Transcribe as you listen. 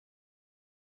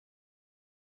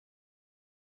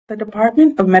The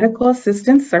Department of Medical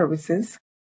Assistance Services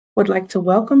would like to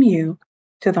welcome you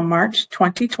to the March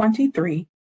 2023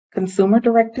 Consumer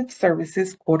Directed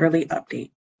Services Quarterly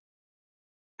Update.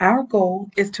 Our goal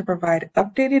is to provide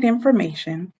updated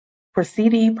information for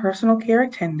CD personal care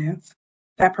attendants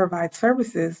that provide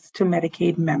services to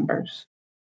Medicaid members.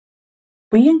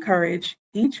 We encourage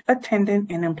each attendant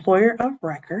and employer of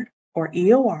record, or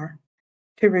EOR,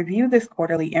 to review this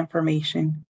quarterly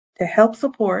information to help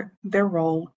support their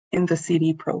role in the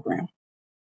CD program.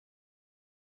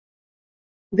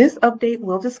 This update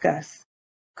will discuss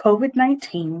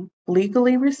COVID-19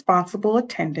 legally responsible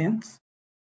attendance,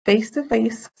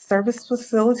 face-to-face service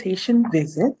facilitation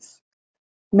visits,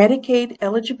 Medicaid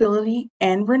eligibility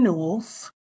and renewals,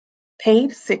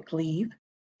 paid sick leave,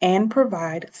 and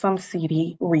provide some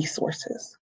CD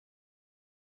resources.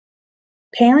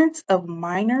 Parents of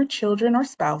minor children or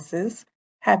spouses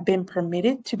have been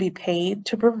permitted to be paid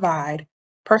to provide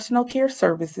personal care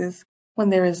services when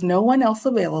there is no one else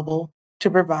available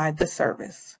to provide the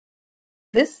service.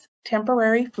 This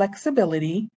temporary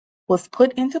flexibility was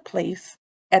put into place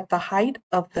at the height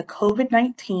of the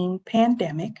COVID-19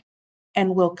 pandemic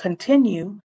and will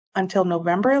continue until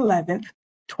November 11th,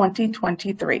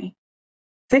 2023,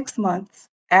 6 months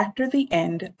after the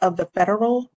end of the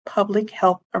federal public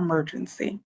health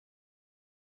emergency.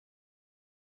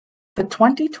 The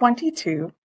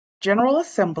 2022 General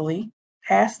Assembly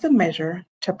passed a measure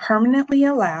to permanently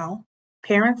allow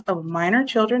parents of minor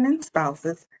children and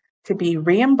spouses to be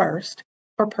reimbursed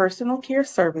for personal care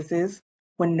services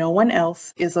when no one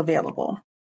else is available.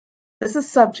 This is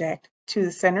subject to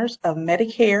the Centers of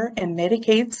Medicare and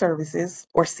Medicaid Services,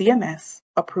 or CMS,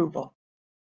 approval.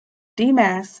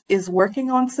 DMAS is working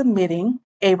on submitting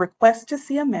a request to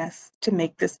CMS to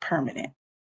make this permanent.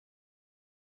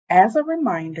 As a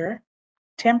reminder,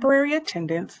 temporary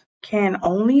attendants can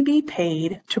only be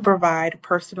paid to provide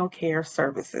personal care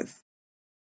services.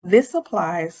 This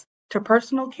applies to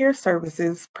personal care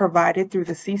services provided through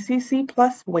the CCC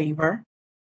Plus waiver,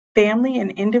 Family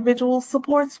and Individual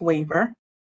Supports waiver,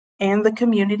 and the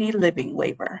Community Living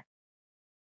waiver.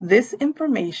 This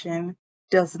information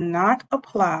does not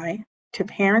apply to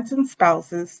parents and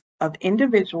spouses of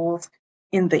individuals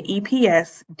in the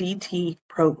EPS DT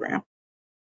program.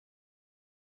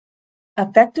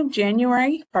 Effective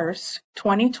January 1st,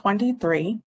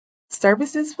 2023,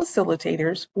 services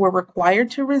facilitators were required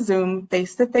to resume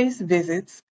face-to-face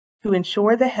visits to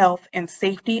ensure the health and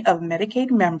safety of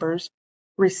Medicaid members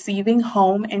receiving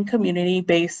home and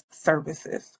community-based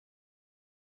services.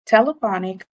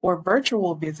 Telephonic or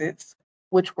virtual visits,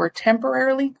 which were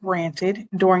temporarily granted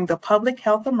during the public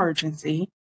health emergency,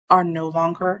 are no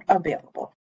longer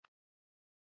available.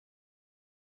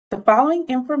 The following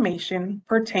information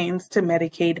pertains to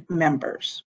Medicaid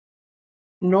members.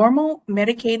 Normal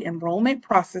Medicaid enrollment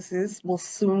processes will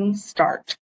soon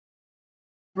start.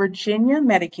 Virginia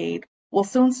Medicaid will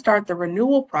soon start the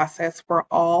renewal process for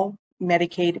all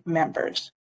Medicaid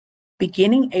members.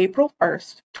 Beginning April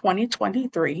 1st,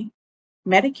 2023,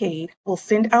 Medicaid will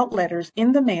send out letters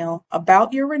in the mail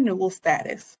about your renewal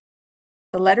status.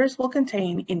 The letters will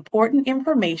contain important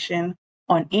information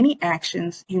on any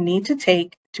actions you need to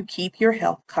take to keep your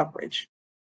health coverage.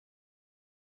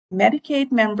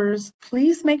 Medicaid members,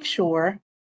 please make sure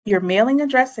your mailing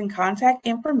address and contact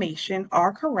information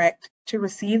are correct to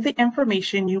receive the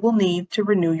information you will need to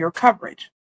renew your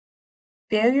coverage.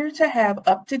 Failure to have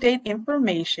up-to-date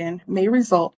information may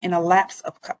result in a lapse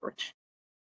of coverage.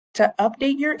 To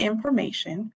update your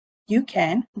information, you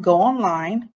can go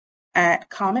online at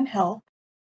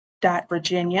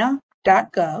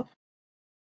commonhealth.virginia.gov.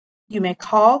 You may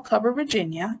call Cover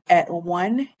Virginia at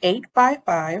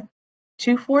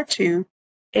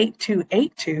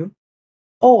 1-855-242-8282,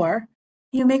 or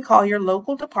you may call your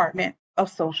local Department of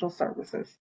Social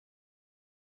Services.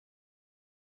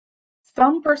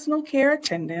 Some personal care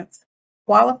attendants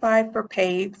qualify for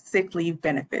paid sick leave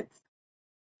benefits.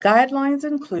 Guidelines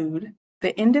include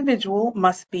the individual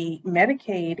must be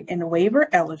Medicaid and waiver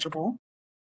eligible.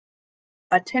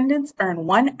 Attendants earn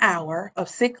 1 hour of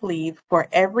sick leave for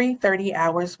every 30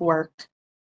 hours worked.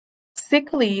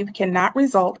 Sick leave cannot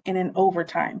result in an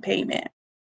overtime payment.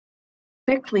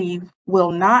 Sick leave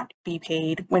will not be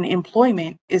paid when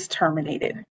employment is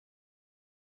terminated.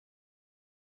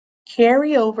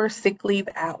 Carryover sick leave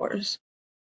hours.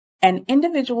 An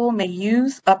individual may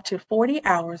use up to 40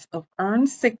 hours of earned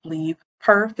sick leave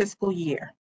per fiscal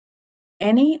year.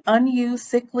 Any unused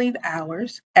sick leave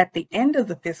hours at the end of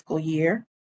the fiscal year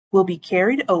will be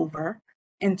carried over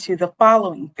into the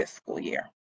following fiscal year.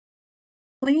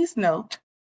 Please note,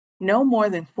 no more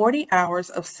than 40 hours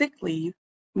of sick leave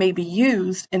may be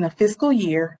used in a fiscal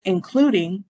year,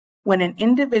 including when an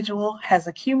individual has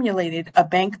accumulated a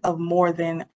bank of more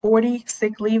than 40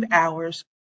 sick leave hours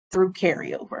through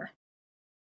carryover.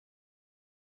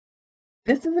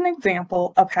 This is an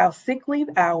example of how sick leave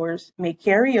hours may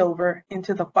carry over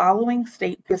into the following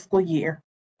state fiscal year,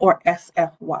 or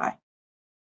SFY.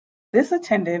 This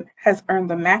attendant has earned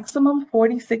the maximum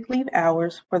 40 sick leave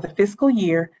hours for the fiscal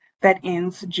year that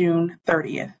ends June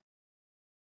 30th.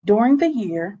 During the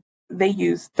year, they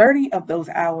use 30 of those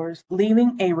hours,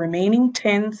 leaving a remaining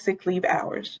 10 sick leave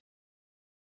hours.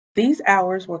 These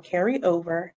hours will carry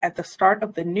over at the start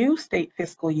of the new state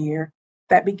fiscal year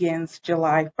that begins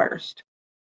July 1st.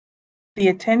 The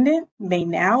attendant may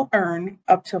now earn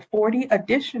up to 40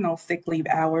 additional sick leave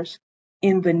hours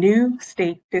in the new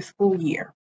state fiscal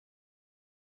year.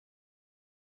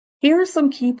 Here are some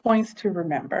key points to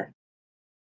remember.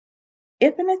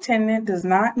 If an attendant does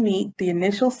not meet the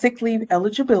initial sick leave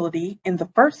eligibility in the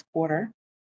first quarter,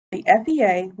 the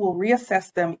FEA will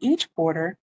reassess them each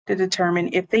quarter to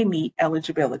determine if they meet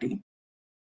eligibility.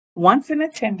 Once an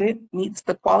attendant meets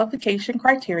the qualification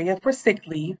criteria for sick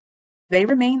leave, they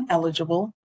remain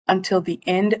eligible until the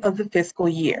end of the fiscal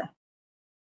year.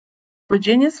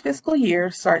 Virginia's fiscal year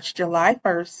starts July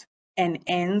 1st and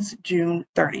ends June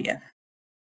 30th.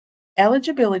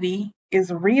 Eligibility is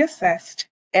reassessed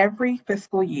every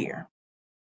fiscal year.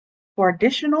 For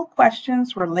additional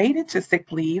questions related to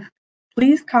sick leave,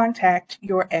 please contact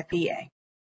your FEA.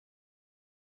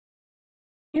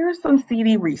 Here are some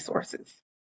CD resources.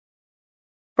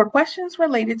 For questions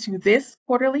related to this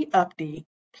quarterly update,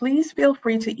 please feel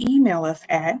free to email us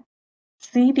at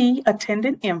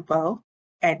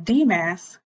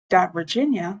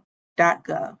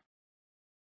cdattendantinfo@dmas.virginia.gov.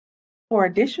 For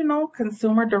additional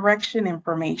consumer direction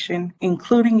information,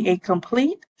 including a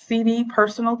complete CD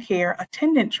personal care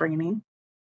attendant training,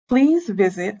 please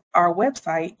visit our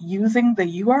website using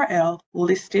the URL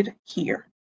listed here.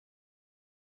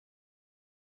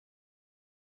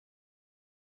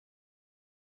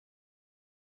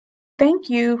 Thank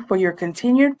you for your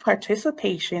continued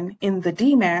participation in the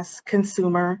DMAS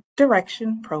Consumer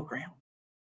Direction Program.